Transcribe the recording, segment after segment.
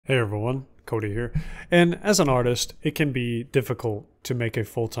Hey everyone, Coty here. And as an artist, it can be difficult to make a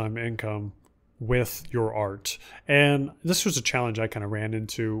full-time income with your art. And this was a challenge I kind of ran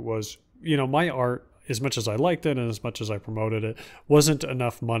into was, my art, as much as I liked it and as much as I promoted it, wasn't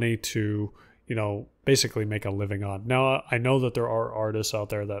enough money to, basically make a living on. Now, I know that there are artists out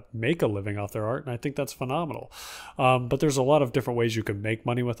there that make a living off their art, and I think that's phenomenal. But there's a lot of different ways you can make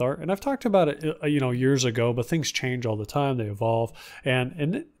money with art. And I've talked about it, years ago, but things change all the time. They evolve.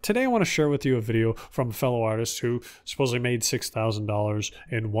 And today I want to share with you a video from a fellow artist who supposedly made $6,000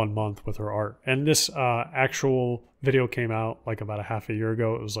 in 1 month with her art. And this actual video came out like about a half a year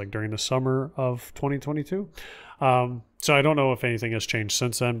ago. It was like during the summer of 2022. So I don't know if anything has changed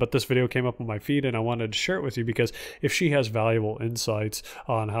since then, but this video came up on my feed and I wanted to share it with you because if she has valuable insights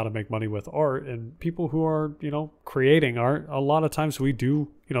on how to make money with art and people who are, creating art, a lot of times we do,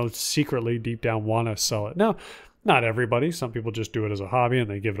 secretly deep down want to sell it. Now, not everybody. Some people just do it as a hobby and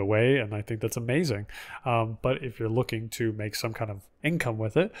they give it away, and I think that's amazing. But if you're looking to make some kind of income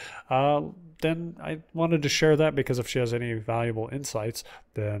with it, then I wanted to share that because if she has any valuable insights,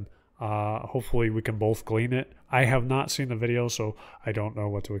 then hopefully we can both glean it. I have not seen the video, so I don't know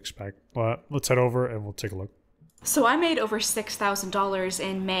what to expect. But let's head over and we'll take a look. So I made over $6,000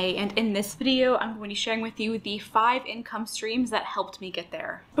 in May, and in this video, I'm going to be sharing with you the 5 income streams that helped me get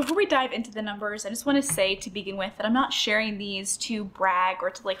there. Before we dive into the numbers, I just want to say to begin with that I'm not sharing these to brag or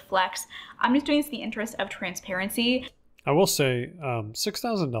to flex. I'm just doing this in the interest of transparency. I will say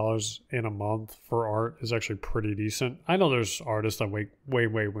 $6,000 in a month for art is actually pretty decent. I know there's artists that make way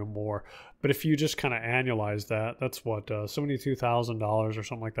more, but if you just kind of annualize that, that's what, $72,000 or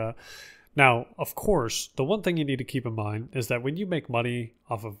something like that. Now, of course, the one thing you need to keep in mind is that when you make money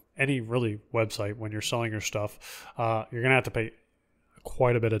off of any really website, when you're selling your stuff, you're going to have to pay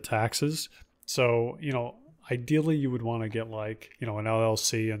quite a bit of taxes. So, ideally you would want to get an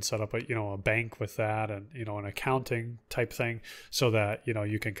LLC and set up a bank with that and, an accounting type thing so that,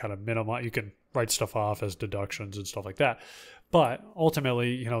 you can kind of minimize, you can write stuff off as deductions and stuff like that. But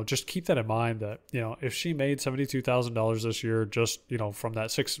ultimately, just keep that in mind that, if she made $72,000 this year, just, from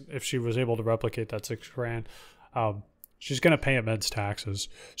that if she was able to replicate that $6,000, she's going to pay immense taxes.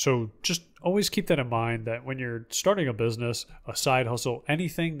 So just always keep that in mind that when you're starting a business, a side hustle,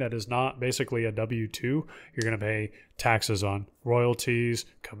 anything that is not basically a W-2, you're going to pay taxes on royalties,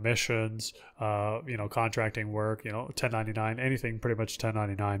 commissions, contracting work, 1099, anything pretty much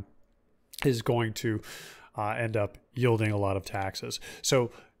 1099 is going to end up yielding a lot of taxes.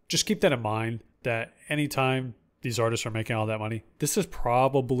 So just keep that in mind that anytime these artists are making all that money, this is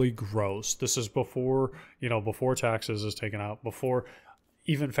probably gross. This is before, before taxes is taken out, before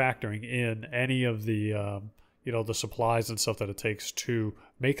even factoring in any of the, the supplies and stuff that it takes to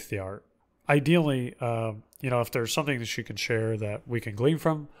make the art. Ideally, if there's something that she can share that we can glean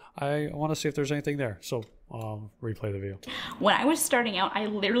from, I want to see if there's anything there. So replay the video. When I was starting out, I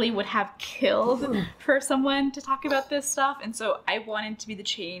literally would have killed for someone to talk about this stuff. And so I wanted to be the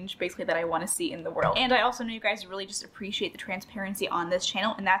change basically that I want to see in the world. And I also know you guys really just appreciate the transparency on this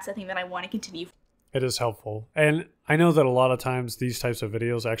channel. And that's the thing that I want to continue. It is helpful. And I know that a lot of times these types of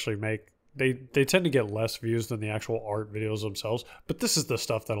videos actually they tend to get less views than the actual art videos themselves. But this is the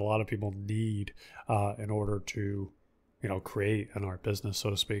stuff that a lot of people need in order to create an art business, so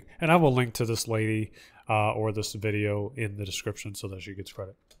to speak. And I will link to this lady or this video in the description so that she gets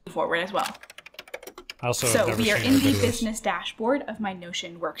credit. Forward as well. So we are in the business dashboard of my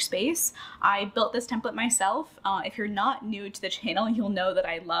Notion workspace. I built this template myself. If you're not new to the channel, you'll know that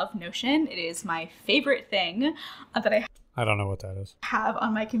I love Notion. It is my favorite thing that I don't know what that is. Have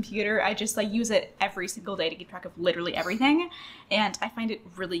on my computer. I just use it every single day to keep track of literally everything, and I find it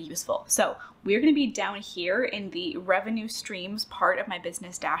really useful. So we're going to be down here in the revenue streams part of my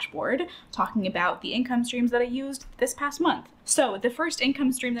business dashboard, talking about the income streams that I used this past month. So the first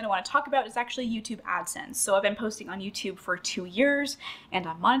income stream that I want to talk about is actually YouTube AdSense. So I've been posting on YouTube for 2 years and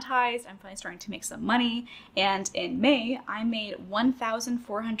I'm monetized. I'm finally starting to make some money. And in May, I made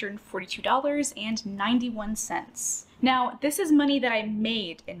 $1,442.91. Now, this is money that I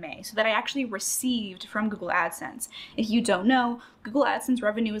made in May, so that I actually received from Google AdSense. If you don't know, Google AdSense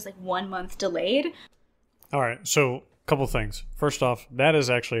revenue is 1 month delayed. All right, so a couple things. First off, that is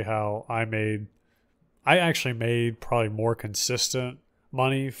actually how I actually made probably more consistent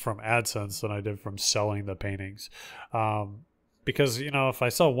money from AdSense than I did from selling the paintings. Because, if I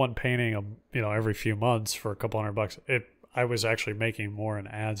sell one painting, every few months for a couple $100, I was actually making more in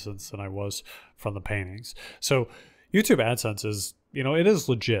AdSense than I was from the paintings. So YouTube AdSense is, it is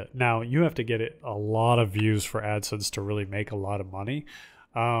legit. Now, you have to get a lot of views for AdSense to really make a lot of money.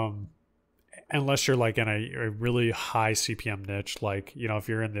 unless you're like in a really high CPM niche, like, you know, if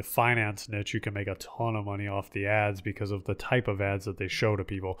you're in the finance niche, you can make a ton of money off the ads because of the type of ads that they show to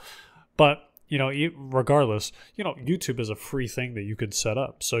people. But, you know, regardless, you know, YouTube is a free thing that you could set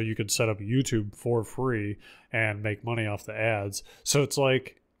up. So you could set up YouTube for free and make money off the ads. So it's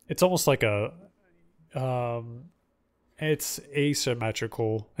like, it's almost like it's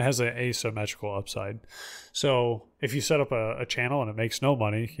asymmetrical. It has an asymmetrical upside. So if you set up a channel and it makes no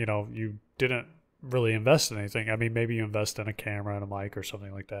money, you know, you didn't really invest in anything. I mean, maybe you invest in a camera and a mic or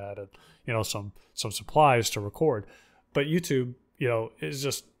something like that, and, you know, some supplies to record. But YouTube, you know, is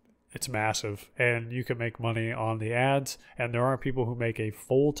just, it's massive, and you can make money on the ads, and there are people who make a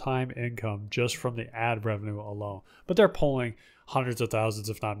full-time income just from the ad revenue alone. But they're pulling hundreds of thousands,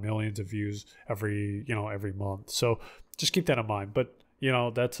 if not millions of views every month. So just keep that in mind. But, you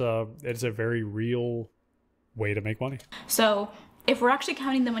know, it's a very real way to make money. So if we're actually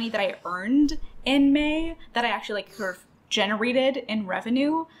counting the money that I earned in May, that I actually like sort of generated in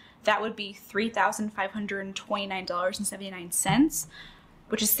revenue, that would be $3,529.79,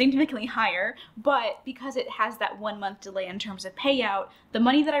 which is significantly higher. But because it has that 1 month delay in terms of payout, the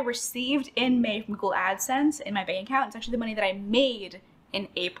money that I received in May from Google AdSense in my bank account is actually the money that I made in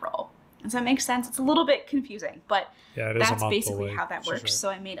April. Does that make sense? It's a little bit confusing, but yeah, that's basically how that works. Right. So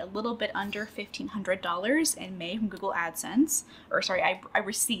I made a little bit under $1,500 in May from Google AdSense, or sorry, I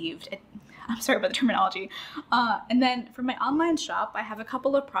received it. I'm sorry about the terminology. And then for my online shop, I have a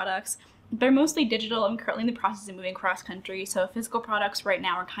couple of products. They're mostly digital. I'm currently in the process of moving cross country, so physical products right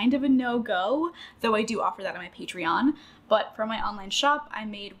now are kind of a no-go, though I do offer that on my Patreon. But for my online shop, I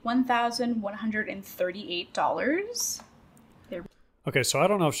made $1,138. Okay, so I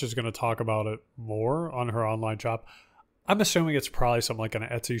don't know if she's going to talk about it more on her online shop. I'm assuming it's probably something like an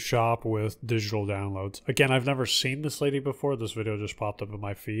Etsy shop with digital downloads. Again, I've never seen this lady before. This video just popped up in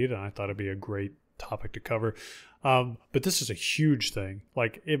my feed, and I thought it'd be a great topic to cover. But this is a huge thing.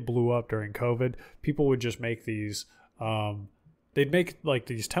 Like, it blew up during COVID. People would just make these, they'd make like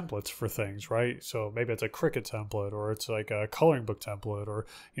these templates for things, right? So maybe it's a Cricut template, or it's like a coloring book template, or,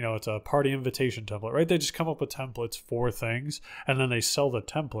 you know, it's a party invitation template, right? They just come up with templates for things, and then they sell the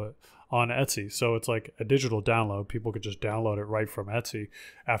template on Etsy. So it's like a digital download. People could just download it right from Etsy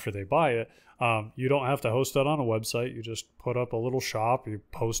after they buy it. You don't have to host that on a website. You just put up a little shop. You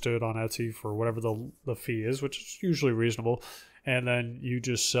post it on Etsy for whatever the fee is, which is usually reasonable. And then you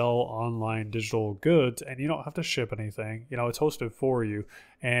just sell online digital goods, and you don't have to ship anything. You know, it's hosted for you,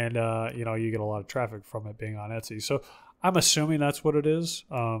 and, you know, you get a lot of traffic from it being on Etsy. So I'm assuming that's what it is.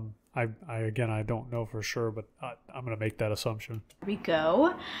 Again, I don't know for sure, but I'm going to make that assumption. There we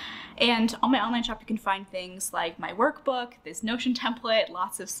go. And on my online shop, you can find things like my workbook, this Notion template,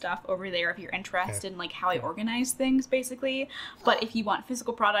 lots of stuff over there if you're interested in like how I organize things, basically. But if you want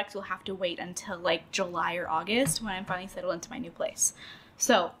physical products, you'll have to wait until like July or August when I'm finally settled into my new place.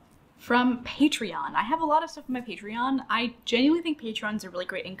 So from Patreon, I have a lot of stuff on my Patreon. I genuinely think Patreon is a really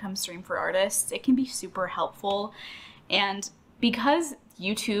great income stream for artists. It can be super helpful. And because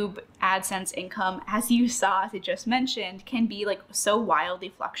YouTube AdSense income, as you saw, as I just mentioned, can be like so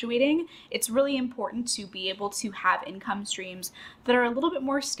wildly fluctuating, it's really important to be able to have income streams that are a little bit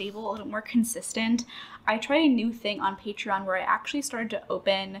more stable, a little more consistent. I tried a new thing on Patreon where I actually started to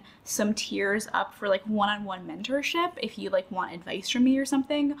open some tiers up for like one-on-one mentorship if you like want advice from me or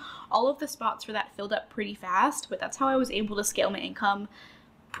something. All of the spots for that filled up pretty fast, but that's how I was able to scale my income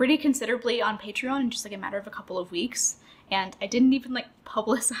pretty considerably on Patreon in just like a matter of a couple of weeks. And I didn't even like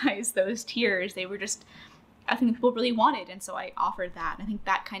publicize those tiers. They were just, I think people really wanted. And so I offered that. And I think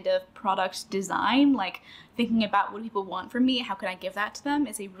that kind of product design, like thinking about what do people want from me, how can I give that to them,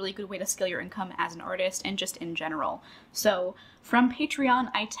 is a really good way to scale your income as an artist and just in general. So from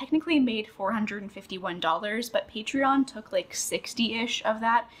Patreon, I technically made $451, but Patreon took like 60-ish of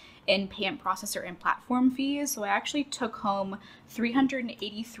that in payment processor and platform fees. So I actually took home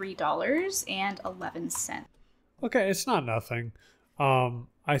 $383.11. Okay, it's not nothing.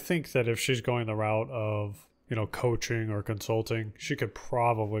 I think that if she's going the route of, you know, coaching or consulting, she could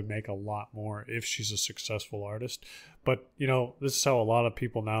probably make a lot more if she's a successful artist. But, you know, this is how a lot of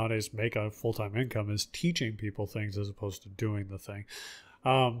people nowadays make a full-time income, is teaching people things as opposed to doing the thing.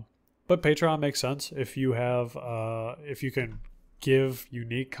 But Patreon makes sense if you have, if you can give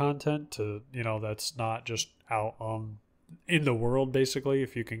unique content to, you know, that's not just out in the world, basically.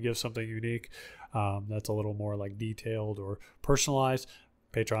 If you can give something unique that's a little more like detailed or personalized,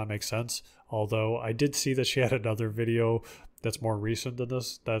 Patreon makes sense. Although I did see that she had another video that's more recent than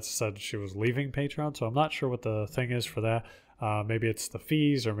this that said she was leaving Patreon, so I'm not sure what the thing is for that. Maybe it's the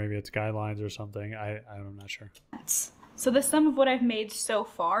fees, or maybe it's guidelines or something. I'm not sure. So the sum of what I've made so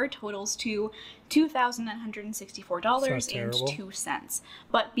far totals to $2,964.02.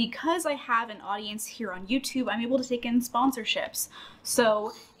 But because I have an audience here on YouTube, I'm able to take in sponsorships.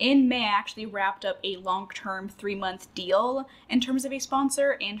 So in May, I actually wrapped up a long-term 3-month deal in terms of a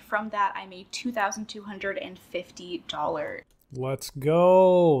sponsor, and from that, I made $2,250. Let's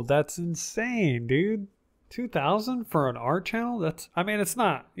go. That's insane, dude. 2,000 for an art channel? That's, I mean, it's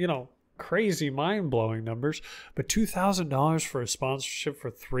not, you know, crazy mind-blowing numbers, but $2,000 for a sponsorship for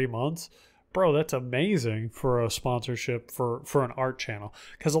 3 months, bro, that's amazing for a sponsorship for an art channel,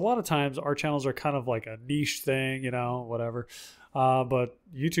 because a lot of times art channels are kind of like a niche thing, you know, whatever, but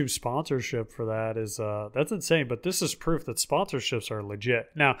YouTube sponsorship for that is that's insane. But this is proof that sponsorships are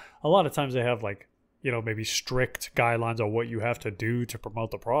legit. Now a lot of times they have, like, you know, maybe strict guidelines on what you have to do to promote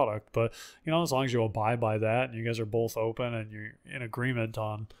the product, but you know, as long as you abide by that and you guys are both open and you're in agreement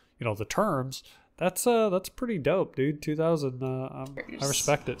on, you know, the terms, that's pretty dope, dude. 2,000, I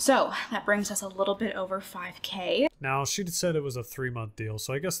respect it. So that brings us a little bit over 5K. Now she said it was a 3-month deal,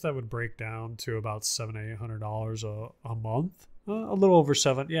 so I guess that would break down to about $700-800 a month, a little over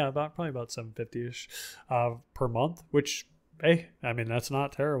seven, yeah, probably about $750-ish per month, which, hey, I mean, that's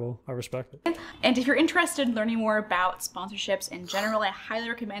not terrible. I respect it. And if you're interested in learning more about sponsorships in general, I highly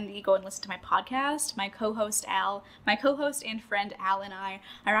recommend that you go and listen to my podcast. My co-host and friend Al and I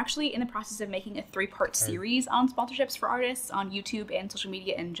are actually in the process of making a 3-part series on sponsorships for artists on YouTube and social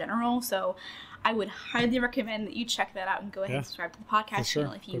media in general. So I would highly recommend that you check that out and go ahead and subscribe to the podcast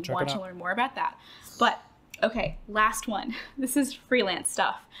channel if you want to learn more about that. But okay, last one. This is freelance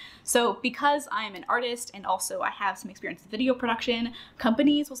stuff. So because I'm an artist and also I have some experience with video production,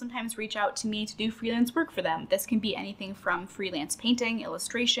 companies will sometimes reach out to me to do freelance work for them. This can be anything from freelance painting,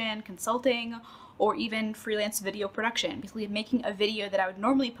 illustration, consulting, or even freelance video production. Basically making a video that I would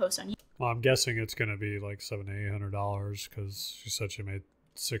normally post on YouTube. Well, I'm guessing it's going to be like $700-800 because she said she made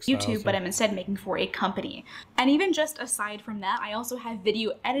YouTube, but I'm instead making for a company. And even just aside from that, I also have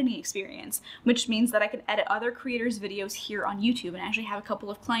video editing experience, which means that I can edit other creators' videos here on YouTube, and I actually have a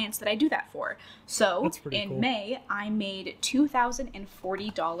couple of clients that I do that for. So in May, I made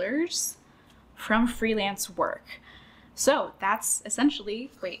 $2,040 from freelance work. So that's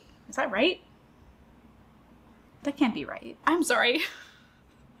essentially, wait, is that right? That can't be right. I'm sorry.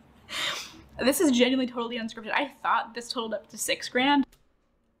 This is genuinely totally unscripted. I thought this totaled up to $6,000.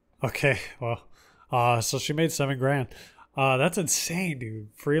 Okay, well, so she made $7,000. That's insane, dude.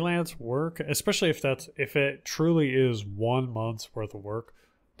 Freelance work, especially if it truly is 1 month's worth of work,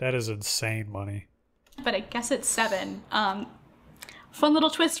 that is insane money. But I guess it's 7. Fun little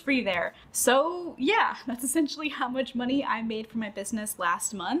twist for you there. So yeah, that's essentially how much money I made from my business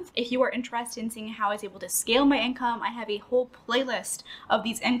last month. If you are interested in seeing how I was able to scale my income, I have a whole playlist of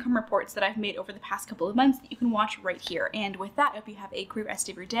these income reports that I've made over the past couple of months that you can watch right here. And with that, I hope you have a great rest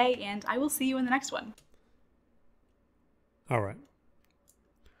of your day, and I will see you in the next one. All right.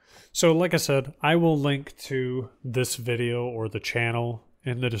 So like I said, I will link to this video or the channel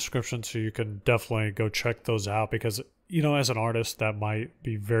in the description, so you can definitely go check those out, because, you know, as an artist, that might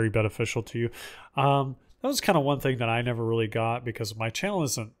be very beneficial to you. That was kind of one thing that I never really got, because my channel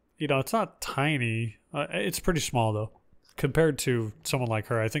isn't, you know, it's not tiny. It's pretty small though, compared to someone like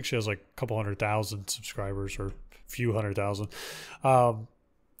her. I think she has like a couple 100,000 subscribers, or a few 100,000. So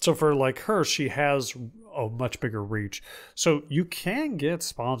for like her, she has a much bigger reach. So you can get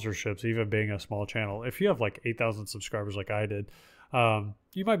sponsorships even being a small channel. If you have like 8,000 subscribers like I did,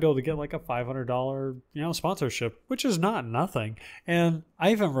 you might be able to get like a $500, you know, sponsorship, which is not nothing. And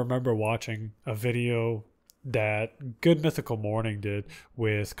I even remember watching a video that Good Mythical Morning did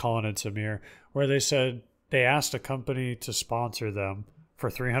with Colin and Samir, where they said they asked a company to sponsor them for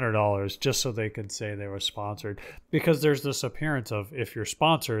 $300 just so they could say they were sponsored, because there's this appearance of, if you're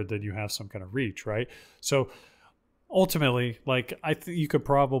sponsored, then you have some kind of reach, right? So ultimately, like, I think you could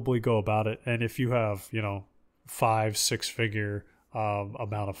probably go about it. And if you have, you know, 5-6 figure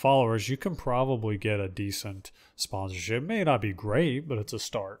amount of followers, you can probably get a decent sponsorship. It may not be great, but it's a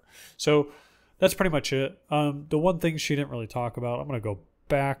start. So that's pretty much it. The one thing she didn't really talk about, I'm going to go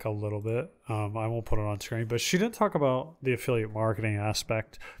back a little bit. I won't put it on screen, but she didn't talk about the affiliate marketing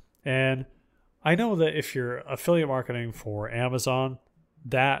aspect. And I know that if you're affiliate marketing for Amazon,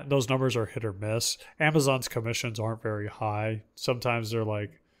 that those numbers are hit or miss. Amazon's commissions aren't very high. Sometimes they're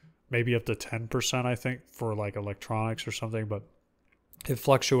like maybe up to 10%, I think, for like electronics or something, but it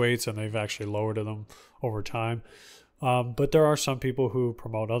fluctuates, and they've actually lowered them over time. But there are some people who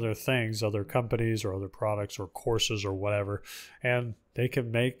promote other things, other companies or other products or courses or whatever, and they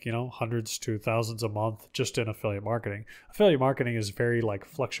can make, hundreds to thousands a month just in affiliate marketing. Affiliate marketing is very like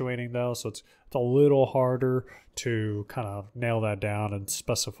fluctuating though, so it's a little harder to kind of nail that down and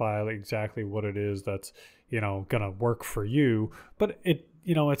specify exactly what it is that's, gonna work for you. But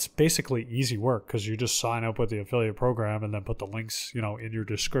it's basically easy work because you just sign up with the affiliate program and then put the links, in your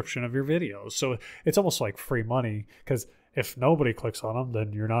description of your videos. So it's almost like free money, because if nobody clicks on them,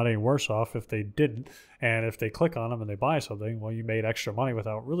 then you're not any worse off if they didn't. And if they click on them and they buy something, well, you made extra money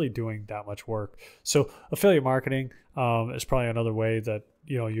without really doing that much work. So affiliate marketing is probably another way that,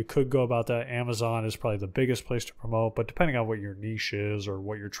 you could go about that. Amazon is probably the biggest place to promote, but depending on what your niche is or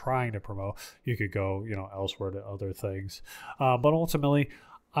what you're trying to promote, you could go, elsewhere to other things. But ultimately,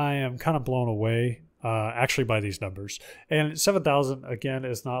 I am kind of blown away actually by these numbers. And 7,000 again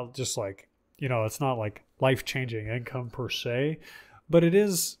is not just like, it's not like life-changing income per se, but it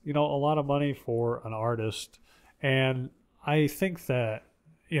is, a lot of money for an artist. And I think that,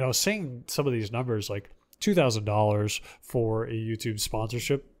 seeing some of these numbers, like $2,000 for a YouTube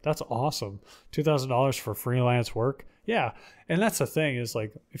sponsorship, that's awesome. $2,000 for freelance work. Yeah. And that's the thing, is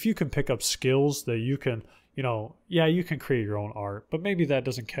like, if you can pick up skills that you can, you can create your own art, but maybe that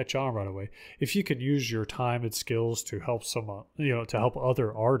doesn't catch on right away. If you can use your time and skills to help someone, to help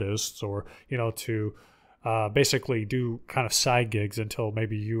other artists, or, to basically do kind of side gigs until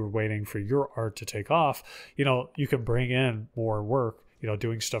maybe you were waiting for your art to take off, you can bring in more work,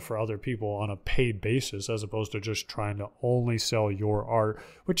 doing stuff for other people on a paid basis, as opposed to just trying to only sell your art,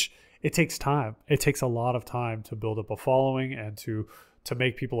 which it takes time. It takes a lot of time to build up a following and to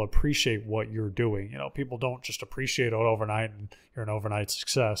make people appreciate what you're doing. People don't just appreciate it overnight and you're an overnight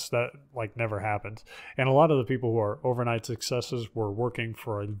success. That like never happens. And a lot of the people who are overnight successes were working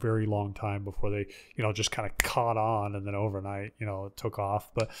for a very long time before they, just kind of caught on, and then overnight, it took off.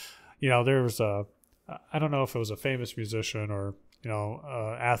 But, there was I don't know if it was a famous musician or,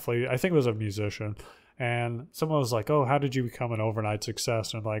 athlete. I think it was a musician. And someone was like, "Oh, how did you become an overnight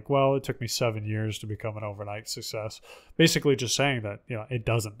success?" And I'm like, "Well, it took me 7 years to become an overnight success." Basically just saying that, it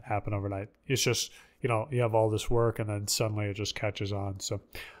doesn't happen overnight. It's just, you have all this work and then suddenly it just catches on. So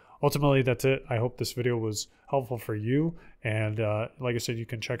ultimately, that's it. I hope this video was helpful for you. And like I said, you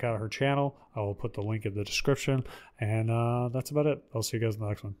can check out her channel. I will put the link in the description. And that's about it. I'll see you guys in the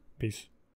next one. Peace.